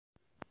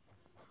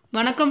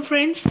வணக்கம்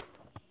friends.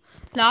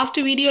 Last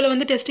வீடியோவில்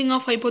வந்து டெஸ்டிங்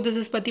ஆஃப்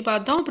ஹைப்போதசிஸ் பற்றி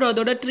பார்த்தோம். அப்புறம்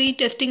அதோட 3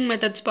 டெஸ்டிங்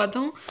மெத்தட்ஸ்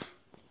பார்த்தோம்.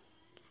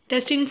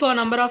 Testing for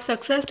number of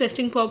success,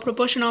 testing for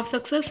proportion of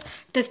success,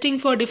 testing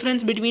for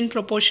difference between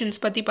proportions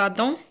பற்றி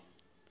பார்த்தோம்.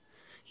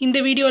 இந்த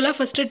வீடியோவில்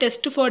first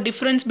test for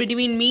difference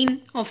between mean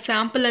of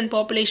sample and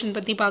population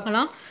பற்றி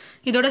பார்க்கலாம்.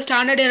 இதோட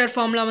ஸ்டாண்டர்ட் எரர்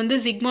ஃபார்முலா வந்து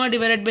sigma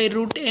divided by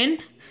root N.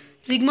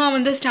 Sigma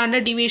வந்து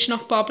standard deviation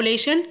of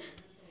population,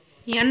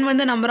 n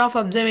வந்து நம்பர் ஆஃப்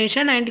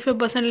அப்சர்வேஷன்,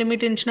 95%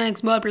 லிமிட் இருந்துச்சுன்னா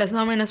x bar plus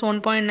or minus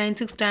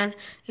 1.96 tan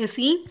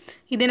SE,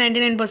 இதே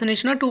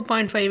 99%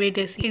 2.58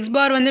 SE. x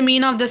bar வந்து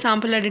மீன் of the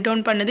சாம்பிளை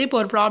டிட்டர்ன் பண்ணுது. இப்போ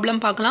ஒரு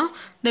ப்ராப்ளம் பார்க்கலாம்.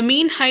 The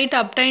mean height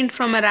obtained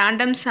from a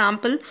random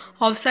sample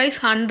of size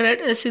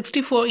 100 is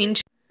 64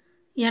 inch.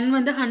 n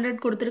வந்து 100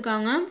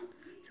 கொடுத்துருக்காங்க,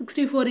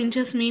 64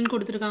 inches மீன்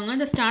கொடுத்துருக்காங்க.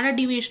 The standard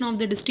deviation of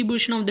the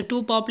distribution of the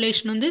two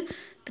population வந்து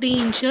 3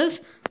 inches.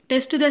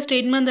 Test the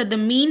statement that the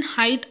mean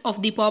height of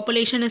the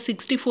population is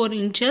 64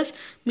 inches.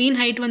 Mean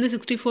height வந்து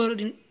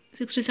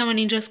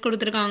 67 inches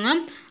கொடுத்துருக்காங்க.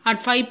 At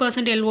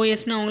 5%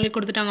 LOS னு அவங்களே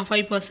கொடுத்துட்டாங்க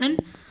 5%.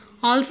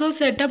 Also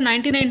set up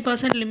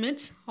 99%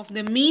 limits of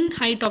the mean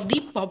height of the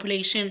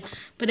population.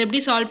 இப்போ இதை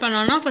எப்படி solve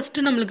பண்ணலாம்னா,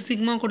 ஃபஸ்ட்டு நம்மளுக்கு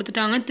சிக்மா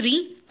கொடுத்துட்டாங்க 3,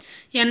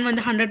 n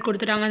வந்து 100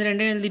 கொடுத்துட்டாங்க. அது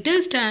ரெண்டும் எழுதிட்டு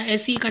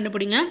SE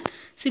கண்டுபிடிங்க.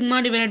 Sigma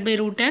divide by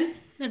root n,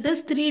 that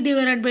is 3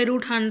 divided by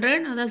root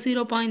 100, அதாவது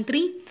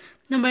 0.3.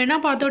 நம்ம என்ன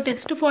பார்த்தோம்,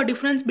 test for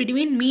difference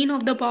between mean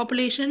of the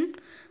population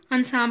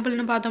and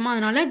சாம்பிள்னு பார்த்தோமா.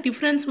 அதனால்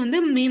டிஃப்ரென்ஸ் வந்து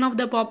மீன் of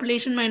the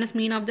population minus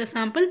mean of the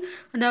sample,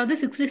 அதாவது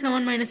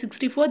 67 minus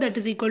 64 that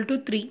is equal to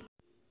 3.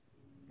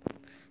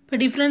 இப்போ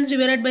difference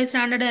divide by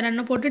standard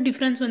எரர்னு போட்டு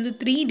டிஃப்ரென்ஸ் வந்து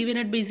 3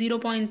 டிவைட் பை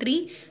 0.3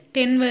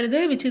 10 வருது,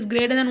 which is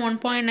greater than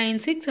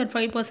 1.96 at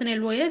 5%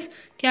 LOS.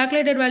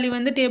 Calculated value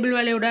வந்து table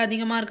வேல்யூவோட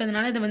அதிகமாக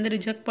இருக்கிறதுனால இதை வந்து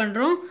ரிஜெக்ட்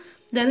பண்ணுறோம்.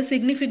 There is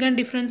significant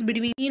difference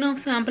between mean of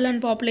sample and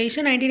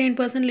population.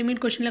 99% limit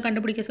கொஷனில்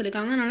கண்டுபிடிக்க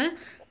சொல்லியிருக்காங்க. அதனால்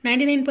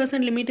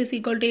 99% limit is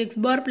equal to x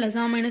bar plus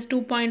or minus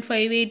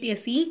 2.58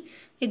 SE.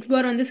 x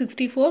bar வந்து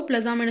 64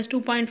 plus or minus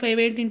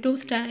 2.58 into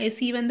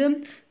SE வந்து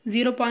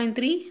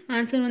 0.3.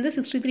 ஆன்சர் வந்து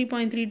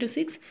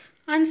 63.326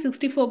 and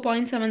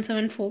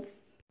 64.774.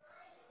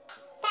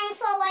 Thanks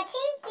for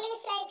watching.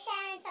 Please like,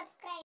 share and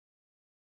subscribe.